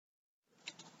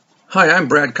Hi, I'm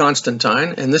Brad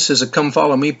Constantine, and this is a Come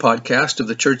Follow Me podcast of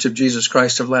the Church of Jesus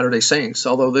Christ of Latter-day Saints.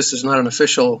 Although this is not an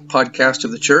official podcast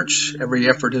of the church, every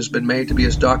effort has been made to be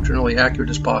as doctrinally accurate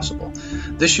as possible.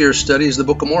 This year's study is the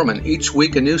Book of Mormon. Each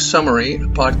week a new summary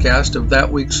podcast of that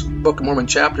week's Book of Mormon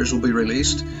chapters will be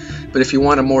released. But if you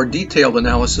want a more detailed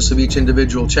analysis of each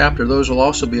individual chapter, those will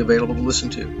also be available to listen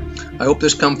to. I hope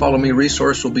this Come Follow Me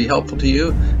resource will be helpful to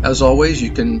you. As always,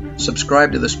 you can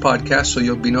subscribe to this podcast so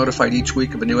you'll be notified each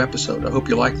week of a new episode. I hope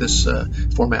you like this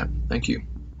format. Thank you.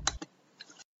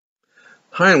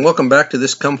 Hi, and welcome back to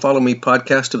this Come Follow Me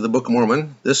podcast of the Book of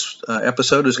Mormon. This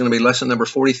episode is going to be lesson number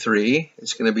 43.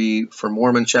 It's going to be for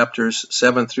Mormon chapters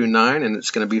 7 through 9, and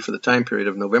it's going to be for the time period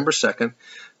of November 2nd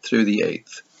through the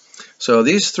 8th. So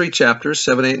these three chapters,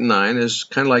 7, 8, and 9, is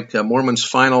kind of like Mormon's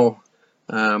final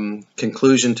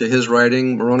conclusion to his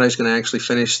writing. Moroni is going to actually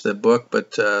finish the book,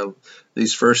 but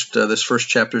this first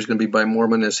chapter is going to be by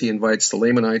Mormon as he invites the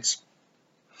Lamanites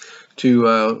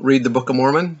to read the Book of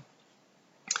Mormon.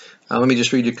 Let me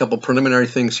just read you a couple preliminary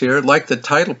things here. Like the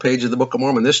title page of the Book of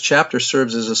Mormon, this chapter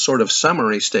serves as a sort of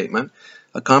summary statement,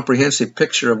 a comprehensive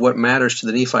picture of what matters to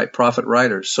the Nephite prophet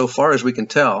writers. So far as we can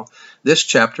tell, this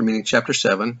chapter, meaning chapter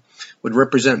 7, would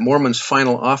represent Mormon's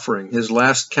final offering, his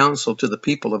last counsel to the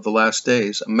people of the last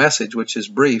days, a message which is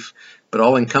brief but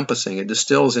all-encompassing. It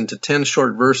distills into 10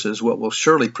 short verses what will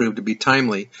surely prove to be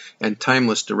timely and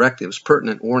timeless directives,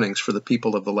 pertinent warnings for the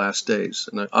people of the last days.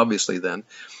 And obviously then,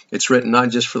 it's written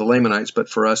not just for the Lamanites, but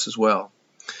for us as well.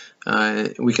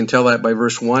 We can tell that by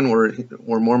verse 1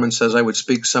 where Mormon says, I would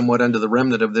speak somewhat unto the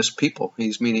remnant of this people.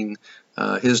 He's meaning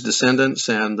his descendants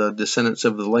and the descendants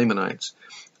of the Lamanites.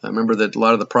 Remember that a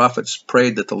lot of the prophets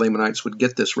prayed that the Lamanites would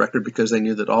get this record because they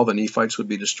knew that all the Nephites would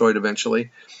be destroyed eventually,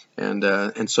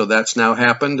 and so that's now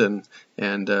happened,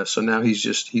 and so now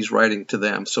he's writing to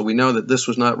them. So we know that this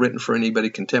was not written for anybody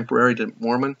contemporary to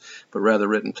Mormon, but rather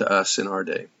written to us in our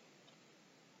day.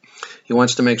 He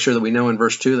wants to make sure that we know in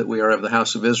verse 2 that we are of the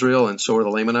house of Israel, and so are the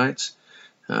Lamanites,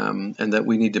 and that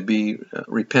we need to be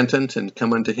repentant and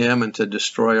come unto him and to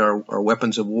destroy our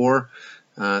weapons of war,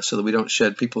 so that we don't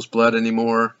shed people's blood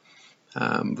anymore.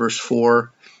 Verse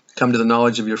 4, come to the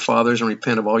knowledge of your fathers and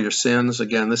repent of all your sins.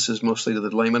 Again, this is mostly to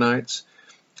the Lamanites.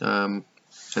 And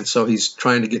so he's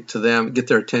trying to get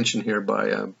their attention here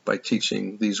by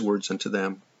teaching these words unto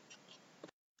them.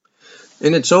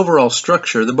 In its overall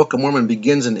structure, the Book of Mormon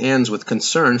begins and ends with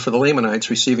concern for the Lamanites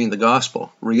receiving the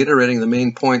gospel. Reiterating the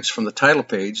main points from the title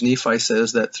page, Nephi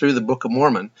says that through the Book of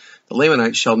Mormon, the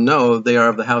Lamanites shall know they are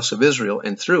of the house of Israel,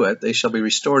 and through it they shall be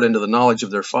restored into the knowledge of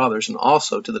their fathers and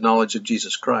also to the knowledge of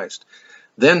Jesus Christ.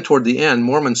 Then toward the end,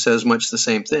 Mormon says much the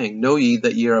same thing. Know ye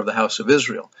that ye are of the house of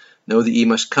Israel. Know that ye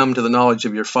must come to the knowledge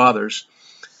of your fathers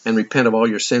and repent of all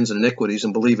your sins and iniquities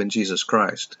and believe in Jesus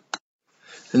Christ.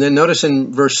 And then notice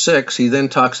in verse 6, he then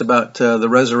talks about the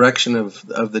resurrection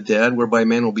of the dead, whereby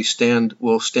man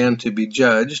will stand to be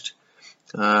judged.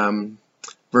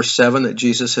 Verse 7, that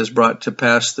Jesus has brought to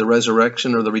pass the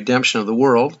resurrection or the redemption of the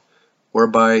world,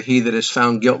 whereby he that is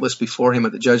found guiltless before him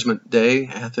at the judgment day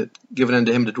hath it given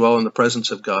unto him to dwell in the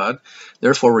presence of God.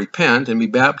 Therefore repent and be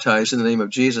baptized in the name of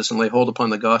Jesus and lay hold upon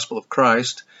the gospel of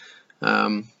Christ,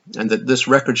 and that this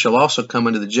record shall also come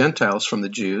unto the Gentiles from the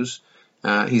Jews.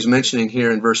 He's mentioning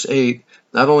here in verse 8,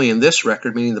 not only in this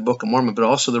record, meaning the Book of Mormon, but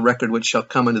also the record which shall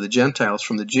come unto the Gentiles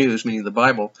from the Jews, meaning the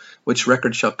Bible, which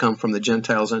record shall come from the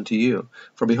Gentiles unto you.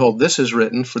 For behold, this is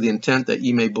written for the intent that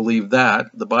ye may believe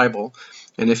that, the Bible,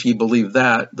 and if ye believe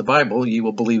that, the Bible, ye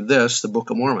will believe this, the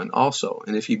Book of Mormon, also.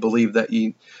 And if ye believe that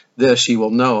ye will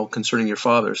know concerning your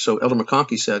fathers. So Elder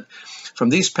McConkie said, from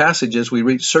these passages we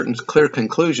reach certain clear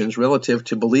conclusions relative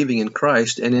to believing in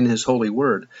Christ and in his holy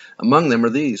word. Among them are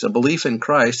these: a belief in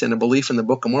Christ and a belief in the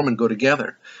Book of Mormon go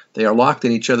together. They are locked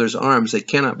in each other's arms. They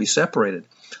cannot be separated.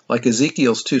 Like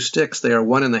Ezekiel's 2 sticks, they are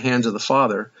one in the hands of the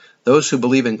Father. Those who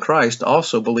believe in Christ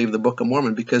also believe the Book of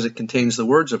Mormon because it contains the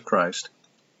words of Christ.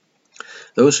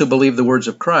 Those who believe the words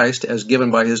of Christ, as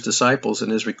given by his disciples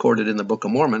and is recorded in the Book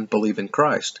of Mormon, believe in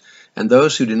Christ. And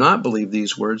those who do not believe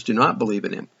these words do not believe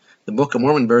in him. The Book of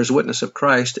Mormon bears witness of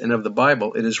Christ and of the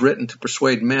Bible. It is written to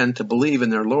persuade men to believe in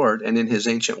their Lord and in his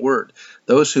ancient word.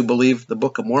 Those who believe the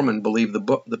Book of Mormon believe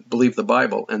the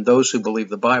Bible, and those who believe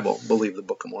the Bible believe the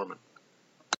Book of Mormon.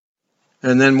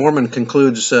 And then Mormon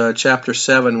concludes chapter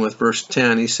 7 with verse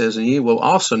 10. He says, and ye will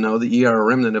also know that ye are a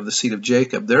remnant of the seed of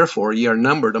Jacob. Therefore ye are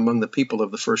numbered among the people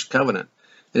of the first covenant.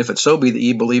 And if it so be that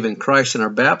ye believe in Christ and are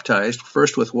baptized,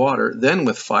 first with water, then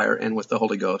with fire and with the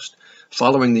Holy Ghost,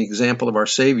 following the example of our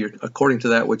Savior, according to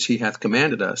that which he hath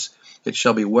commanded us, it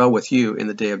shall be well with you in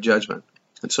the day of judgment.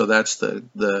 And so that's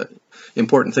the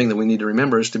important thing that we need to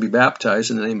remember, is to be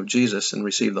baptized in the name of Jesus and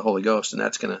receive the Holy Ghost. And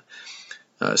that's going to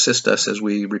assist us as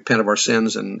we repent of our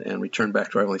sins and return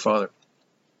back to our Heavenly Father.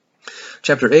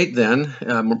 Chapter 8 then,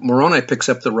 Moroni picks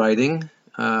up the writing.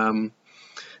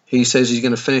 He says he's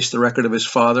going to finish the record of his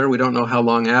father. We don't know how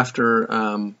long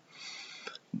after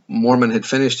Mormon had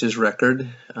finished his record,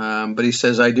 but he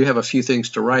says, I do have a few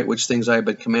things to write, which things I have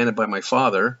been commanded by my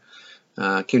father.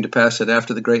 Came to pass that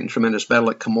after the great and tremendous battle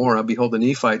at Cumorah, behold, the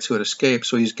Nephites who had escaped.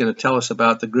 So he's going to tell us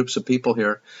about the groups of people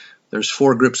here. There's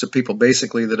 4 groups of people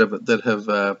basically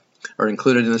that are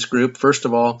included in this group. First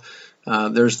of all,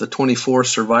 there's the 24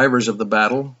 survivors of the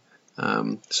battle,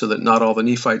 so that not all the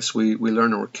Nephites we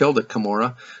learn were killed at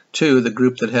Cumorah. 2, the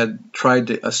group that had tried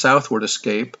a southward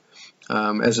escape,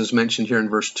 as is mentioned here in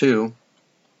verse 2.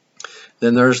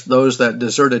 Then there's those that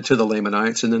deserted to the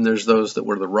Lamanites, and then there's those that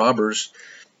were the robbers,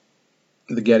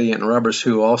 the Gadianton robbers,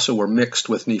 who also were mixed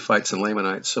with Nephites and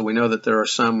Lamanites. So we know that there are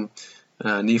some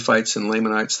Nephites and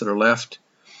Lamanites that are left.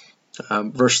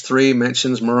 Verse 3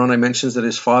 Moroni mentions that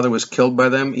his father was killed by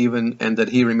them, and that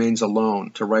he remains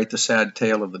alone to write the sad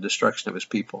tale of the destruction of his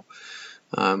people.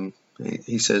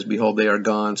 He says, behold, they are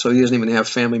gone. So he doesn't even have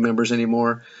family members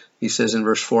anymore. He says in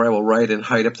verse 4, I will write and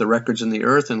hide up the records in the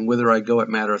earth, and whither I go it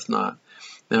mattereth not.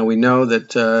 Now we know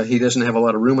that he doesn't have a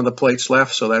lot of room on the plates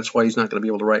left, so that's why he's not going to be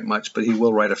able to write much, but he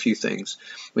will write a few things.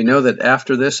 We know that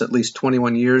after this, at least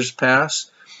 21 years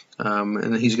pass,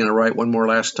 and he's going to write one more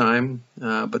last time,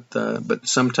 but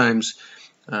sometimes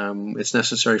it's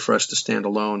necessary for us to stand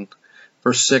alone.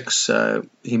 Verse 6,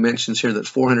 he mentions here that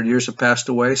 400 years have passed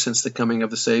away since the coming of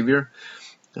the Savior.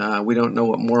 We don't know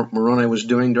what Moroni was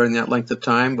doing during that length of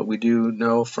time, but we do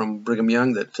know from Brigham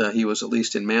Young that he was at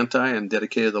least in Manti and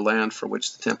dedicated the land for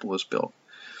which the temple was built.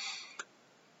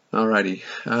 Alrighty,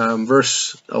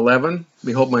 verse 11,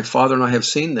 behold, my father and I have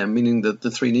seen them, meaning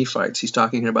the 3 Nephites. He's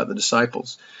talking here about the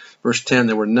disciples. Verse 10,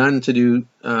 there were none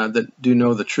that do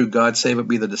know the true God, save it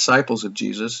be the disciples of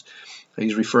Jesus.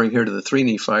 He's referring here to the 3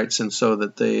 Nephites, and so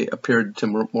that they appeared to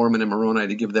Mormon and Moroni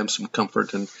to give them some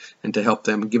comfort and to help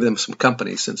them, give them some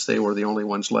company, since they were the only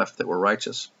ones left that were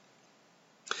righteous.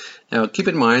 Now, keep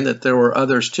in mind that there were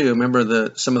others too.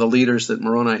 Remember some of the leaders that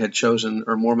Moroni had chosen,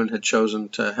 or Mormon had chosen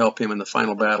to help him in the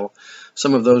final battle.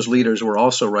 Some of those leaders were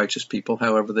also righteous people.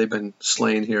 However, they've been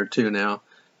slain here too now,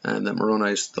 and that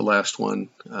Moroni is the last one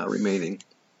remaining.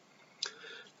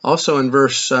 Also in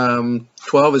verse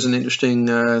 12 is an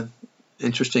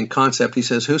interesting concept. He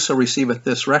says, whoso receiveth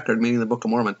this record, meaning the Book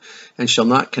of Mormon, and shall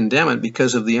not condemn it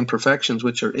because of the imperfections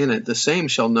which are in it, the same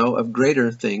shall know of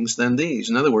greater things than these.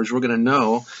 In other words, we're going to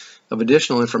know of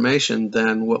additional information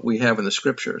than what we have in the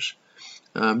Scriptures.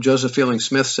 Joseph Fielding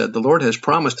Smith said, the Lord has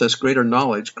promised us greater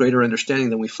knowledge, greater understanding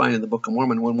than we find in the Book of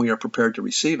Mormon when we are prepared to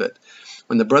receive it.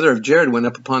 When the brother of Jared went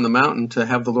up upon the mountain to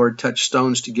have the Lord touch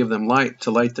stones to give them light,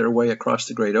 to light their way across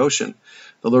the great ocean,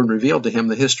 the Lord revealed to him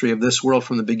the history of this world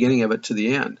from the beginning of it to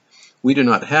the end. We do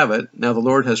not have it. Now the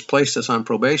Lord has placed us on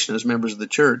probation as members of the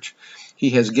church. He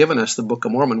has given us the Book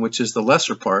of Mormon, which is the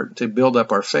lesser part, to build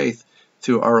up our faith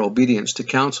through our obedience to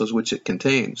counsels which it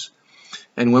contains.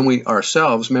 And when we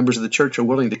ourselves, members of the church, are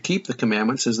willing to keep the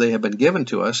commandments as they have been given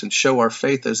to us and show our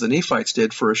faith as the Nephites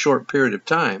did for a short period of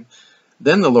time,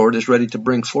 then the Lord is ready to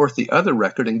bring forth the other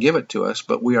record and give it to us,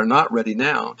 but we are not ready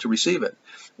now to receive it.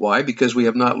 Why? Because we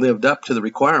have not lived up to the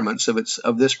requirements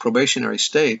of this probationary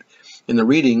state in the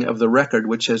reading of the record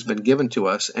which has been given to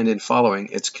us and in following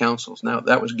its counsels. Now,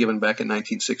 that was given back in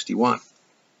 1961.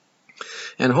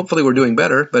 And hopefully we're doing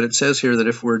better, but it says here that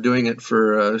if we're doing it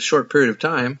for a short period of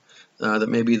time, that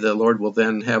maybe the Lord will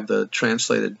then have the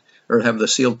translated, or have the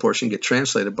sealed portion get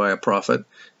translated by a prophet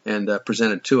and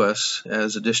presented to us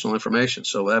as additional information.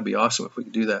 So that'd be awesome if we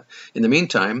could do that. In the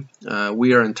meantime,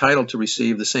 we are entitled to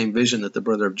receive the same vision that the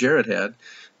brother of Jared had,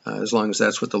 as long as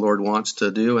that's what the Lord wants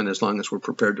to do and as long as we're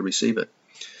prepared to receive it.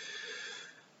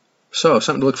 So,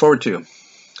 something to look forward to.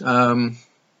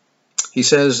 He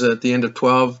says at the end of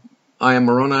 12, I am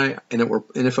Moroni, and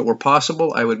if it were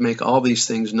possible, I would make all these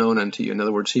things known unto you. In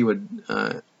other words, he would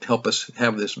help us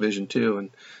have this vision too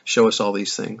and show us all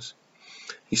these things.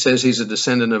 He says he's a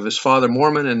descendant of his father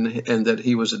Mormon, and that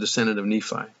he was a descendant of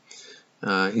Nephi.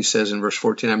 He says in verse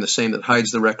 14, I'm the same that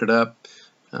hides the record up.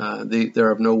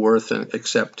 They're of no worth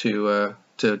except to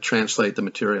translate the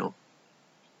material.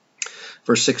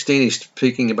 Verse 16, he's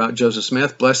speaking about Joseph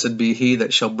Smith. Blessed be he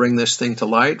that shall bring this thing to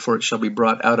light, for it shall be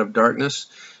brought out of darkness.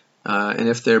 And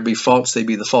if there be faults, they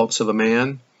be the faults of a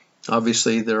man.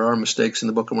 Obviously, there are mistakes in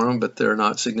the Book of Mormon, but they're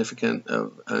not significant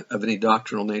of any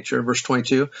doctrinal nature. Verse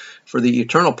 22, for the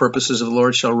eternal purposes of the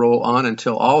Lord shall roll on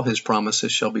until all his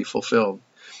promises shall be fulfilled.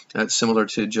 That's similar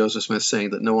to Joseph Smith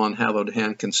saying that no unhallowed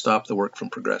hand can stop the work from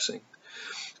progressing.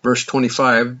 Verse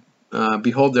 25,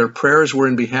 behold, their prayers were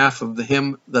in behalf of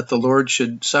him that the Lord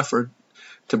should suffer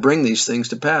to bring these things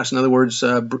to pass. In other words,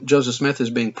 Joseph Smith is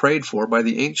being prayed for by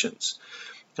the ancients.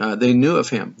 They knew of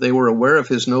him. They were aware of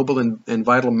his noble and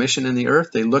vital mission in the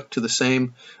earth. They looked to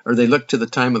the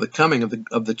time of the coming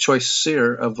of the choice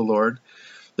seer of the Lord,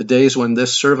 the days when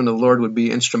this servant of the Lord would be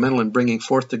instrumental in bringing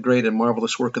forth the great and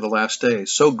marvelous work of the last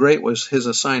days. So great was his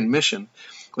assigned mission,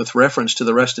 with reference to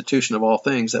the restitution of all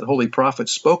things, that holy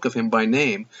prophets spoke of him by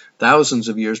name thousands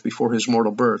of years before his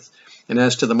mortal birth. And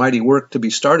as to the mighty work to be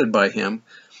started by him,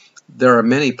 there are as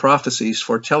many prophecies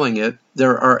foretelling it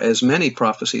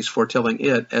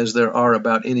as there are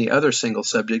about any other single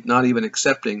subject, not even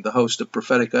excepting the host of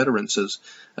prophetic utterances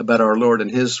about our Lord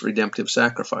and his redemptive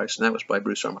sacrifice. And that was by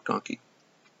Bruce R. McConkie.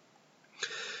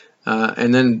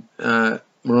 And then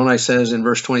Moroni says in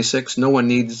verse 26, no one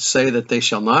needs to say that they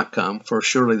shall not come, for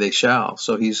surely they shall.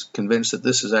 So he's convinced that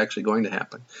this is actually going to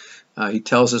happen. He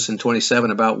tells us in 27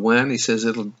 about when. He says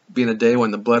it'll be in a day when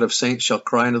the blood of saints shall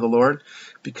cry unto the Lord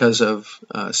because of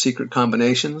secret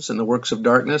combinations and the works of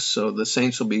darkness. So the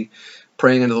saints will be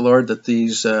praying unto the Lord that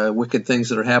these wicked things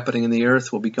that are happening in the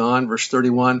earth will be gone. Verse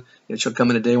 31, it shall come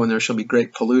in a day when there shall be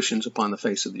great pollutions upon the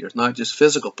face of the earth. Not just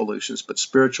physical pollutions, but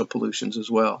spiritual pollutions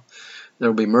as well. There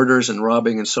will be murders and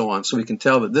robbing and so on. So we can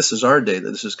tell that this is our day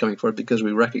that this is coming forth, because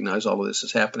we recognize all of this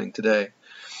is happening today.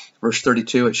 Verse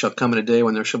 32, it shall come in a day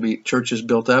when there shall be churches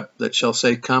built up that shall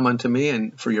say, come unto me,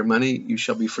 and for your money you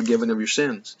shall be forgiven of your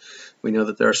sins. We know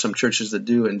that there are some churches that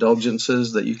do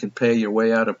indulgences that you can pay your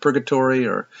way out of purgatory,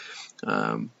 or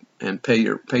and pay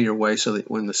your way, so that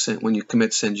when you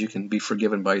commit sins you can be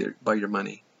forgiven by your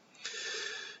money.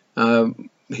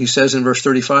 He says in verse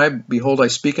 35, behold, I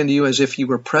speak unto you as if ye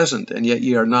were present, and yet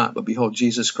ye are not. But behold,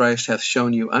 Jesus Christ hath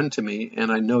shown you unto me,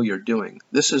 and I know your doing.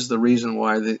 This is the reason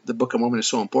why the Book of Mormon is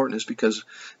so important, is because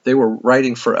they were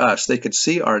writing for us. They could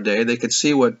see our day. They could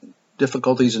see what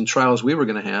difficulties and trials we were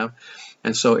going to have.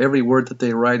 And so every word that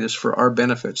they write is for our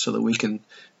benefit, so that we can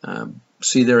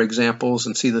see their examples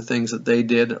and see the things that they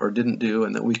did or didn't do,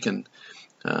 and that we can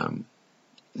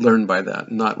learn by that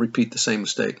and not repeat the same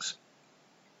mistakes.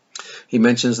 He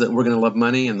mentions that we're going to love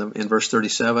money in verse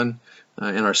 37,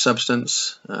 in our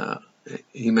substance.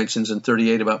 He mentions in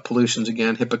 38 about pollutions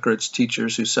again, hypocrites,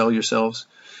 teachers who sell yourselves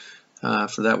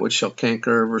for that which shall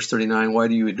canker. Verse 39, why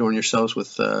do you adorn yourselves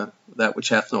with that which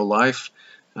hath no life?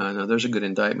 Now there's a good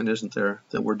indictment, isn't there,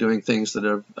 that we're doing things that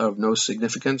are of no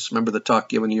significance. Remember the talk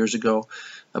given years ago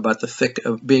about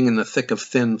being in the thick of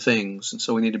thin things, and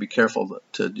so we need to be careful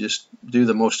to just do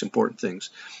the most important things.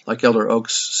 Like Elder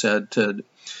Oaks said, to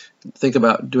think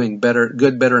about doing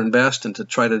good, better, and best, and to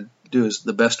try to do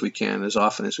the best we can as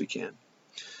often as we can.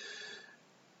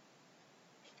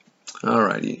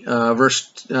 Alrighty,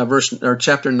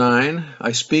 chapter 9.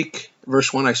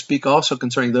 Verse 1. I speak also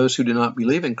concerning those who do not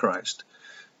believe in Christ.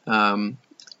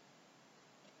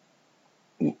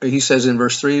 He says in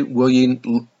verse 3, will ye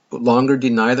longer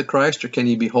deny the Christ, or can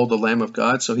ye behold the Lamb of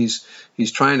God? So he's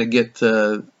trying to get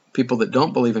people that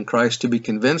don't believe in Christ to be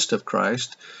convinced of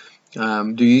Christ.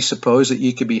 Do ye suppose that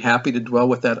ye could be happy to dwell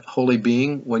with that holy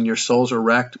being when your souls are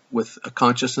racked with a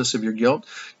consciousness of your guilt?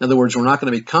 In other words, we're not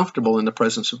going to be comfortable in the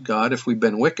presence of God if we've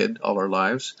been wicked all our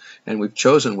lives and we've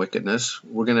chosen wickedness.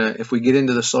 If we get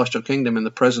into the celestial kingdom in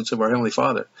the presence of our Heavenly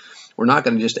Father, we're not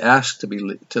going to just ask to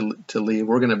leave.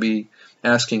 We're going to be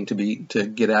asking to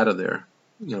get out of there.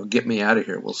 Get me out of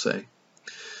here, we'll say.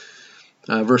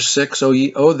 Verse 6,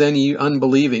 O then ye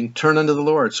unbelieving, turn unto the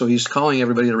Lord. So he's calling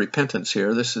everybody to repentance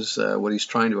here. This is what he's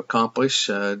trying to accomplish,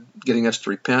 getting us to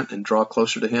repent and draw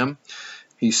closer to him.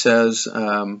 He says,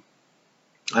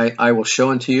 I will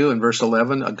show unto you, in verse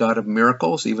 11, a God of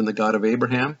miracles, even the God of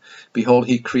Abraham. Behold,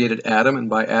 he created Adam, and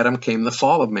by Adam came the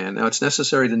fall of man. Now it's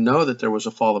necessary to know that there was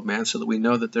a fall of man, so that we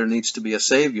know that there needs to be a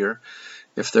Savior.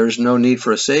 If there's no need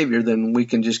for a Savior, then we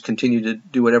can just continue to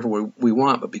do whatever we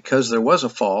want. But because there was a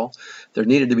fall, there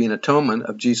needed to be an atonement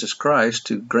of Jesus Christ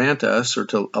to grant us, or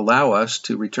to allow us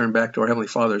to return back to our Heavenly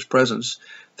Father's presence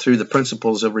through the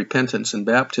principles of repentance and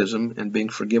baptism and being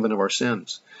forgiven of our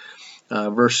sins.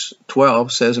 Verse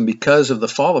 12 says, and because of the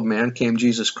fall of man came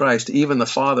Jesus Christ, even the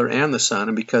Father and the Son,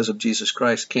 and because of Jesus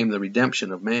Christ came the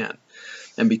redemption of man.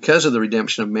 And because of the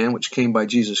redemption of man, which came by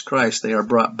Jesus Christ, they are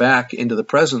brought back into the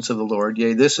presence of the Lord.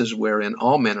 Yea, this is wherein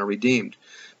all men are redeemed,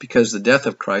 because the death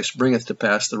of Christ bringeth to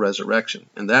pass the resurrection.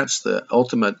 And that's the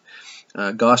ultimate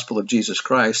gospel of Jesus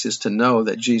Christ, is to know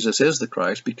that Jesus is the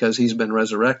Christ, because he's been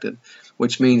resurrected,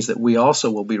 which means that we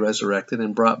also will be resurrected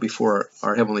and brought before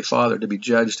our Heavenly Father to be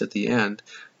judged at the end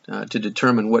to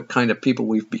determine what kind of people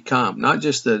we've become, not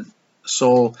just the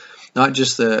soul, not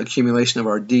just the accumulation of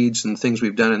our deeds and things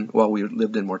we've done while we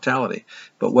lived in mortality,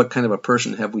 but what kind of a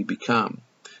person have we become.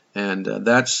 And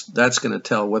that's going to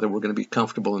tell whether we're going to be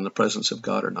comfortable in the presence of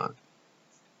God or not.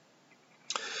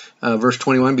 Verse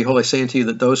 21, Behold, I say unto you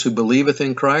that those who believeth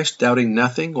in Christ, doubting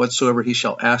nothing, whatsoever he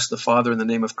shall ask the Father in the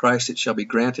name of Christ, it shall be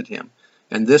granted him.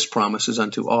 And this promise is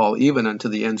unto all, even unto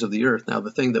the ends of the earth. Now, the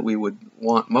thing that we would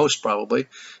want most probably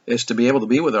is to be able to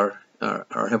be with our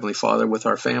Heavenly Father, with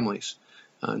our families.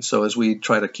 And so as we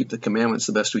try to keep the commandments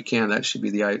the best we can, that should be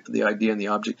the idea and the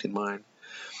object in mind.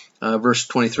 Verse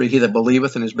 23, He that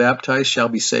believeth and is baptized shall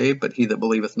be saved, but he that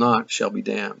believeth not shall be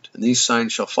damned. And these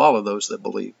signs shall follow those that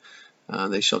believe.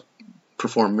 They shall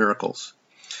perform miracles.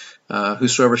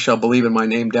 Whosoever shall believe in my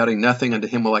name, doubting nothing, unto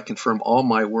him will I confirm all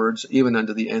my words, even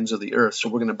unto the ends of the earth. So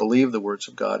we're going to believe the words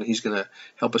of God, and he's going to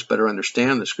help us better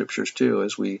understand the scriptures too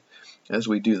as we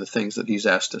do the things that he's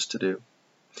asked us to do.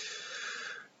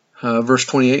 Verse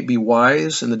 28, Be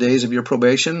wise in the days of your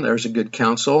probation. There's a good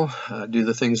counsel. Do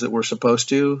the things that we're supposed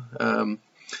to.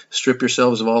 Strip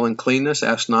yourselves of all uncleanness.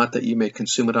 Ask not that ye may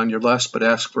consume it on your lust, but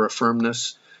ask for a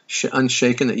firmness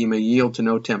unshaken, that ye may yield to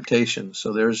no temptation.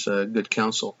 So there's good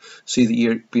counsel. See that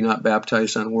ye be not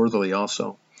baptized unworthily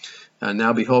also.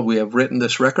 Now behold, we have written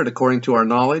this record according to our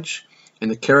knowledge, and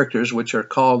the characters which are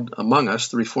called among us,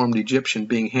 the reformed Egyptian,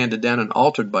 being handed down and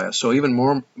altered by us. So even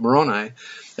Moroni,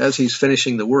 as he's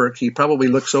finishing the work, he probably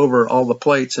looks over all the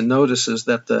plates and notices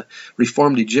that the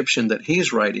reformed Egyptian that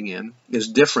he's writing in is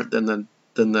different than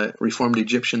the reformed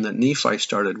Egyptian that Nephi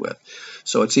started with.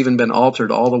 So it's even been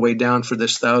altered all the way down for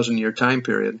this 1,000-year time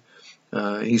period,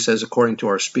 he says, according to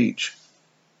our speech.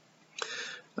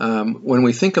 When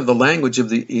we think of the language of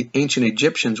the ancient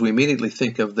Egyptians, we immediately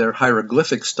think of their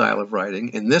hieroglyphic style of writing.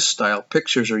 In this style,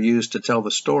 pictures are used to tell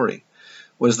the story.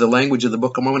 Was the language of the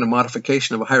Book of Mormon a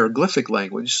modification of a hieroglyphic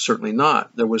language? Certainly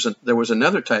not. There was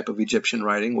another type of Egyptian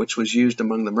writing which was used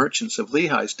among the merchants of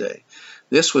Lehi's day.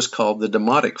 This was called the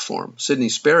Demotic form. Sidney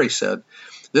Sperry said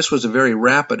this was a very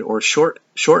rapid or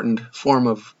shortened form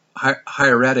of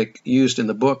hieratic used in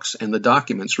the books and the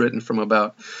documents written from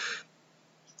about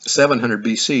 700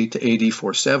 BC to AD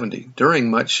 470.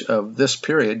 During much of this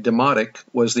period, Demotic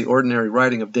was the ordinary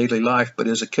writing of daily life, but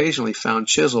is occasionally found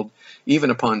chiseled even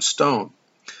upon stone.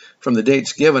 From the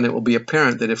dates given, it will be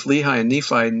apparent that if Lehi and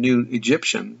Nephi knew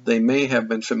Egyptian, they may have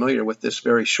been familiar with this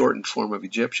very shortened form of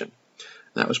Egyptian.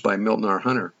 That was by Milton R.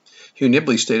 Hunter. Hugh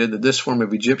Nibley stated that this form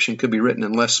of Egyptian could be written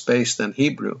in less space than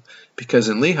Hebrew, because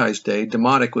in Lehi's day,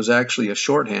 Demotic was actually a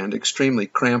shorthand, extremely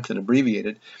cramped and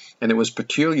abbreviated, and it was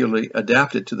peculiarly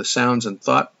adapted to the sounds and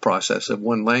thought process of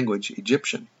one language,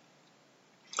 Egyptian.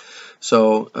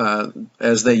 So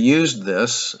as they used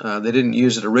this, they didn't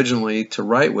use it originally to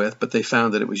write with, but they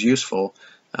found that it was useful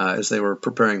as they were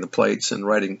preparing the plates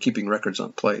and keeping records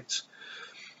on plates.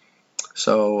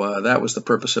 So that was the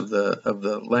purpose of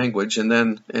the language. And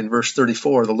then in verse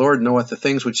 34, the Lord knoweth the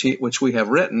things which we have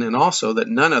written, and also that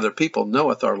none other people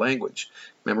knoweth our language.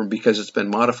 Remember, because it's been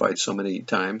modified so many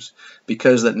times.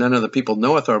 Because that none other people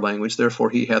knoweth our language, therefore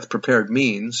he hath prepared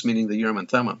means, meaning the Urim and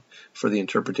Thummim, for the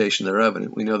interpretation thereof. And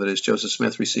we know that as Joseph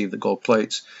Smith received the gold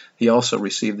plates, he also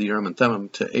received the Urim and Thummim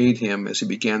to aid him as he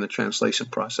began the translation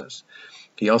process.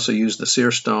 He also used the seer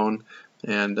stone,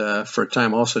 and for a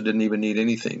time also didn't even need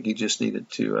anything. He just needed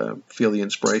to feel the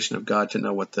inspiration of God to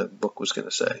know what the book was going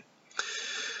to say.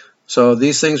 So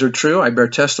these things are true. I bear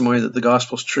testimony that the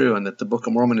gospel is true, and that the Book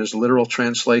of Mormon is a literal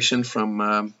translation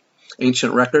from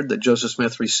ancient record, that Joseph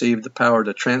Smith received the power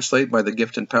to translate by the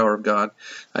gift and power of God.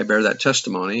 I bear that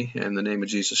testimony in the name of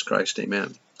Jesus Christ.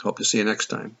 Amen. Hope to see you next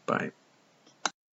time. Bye.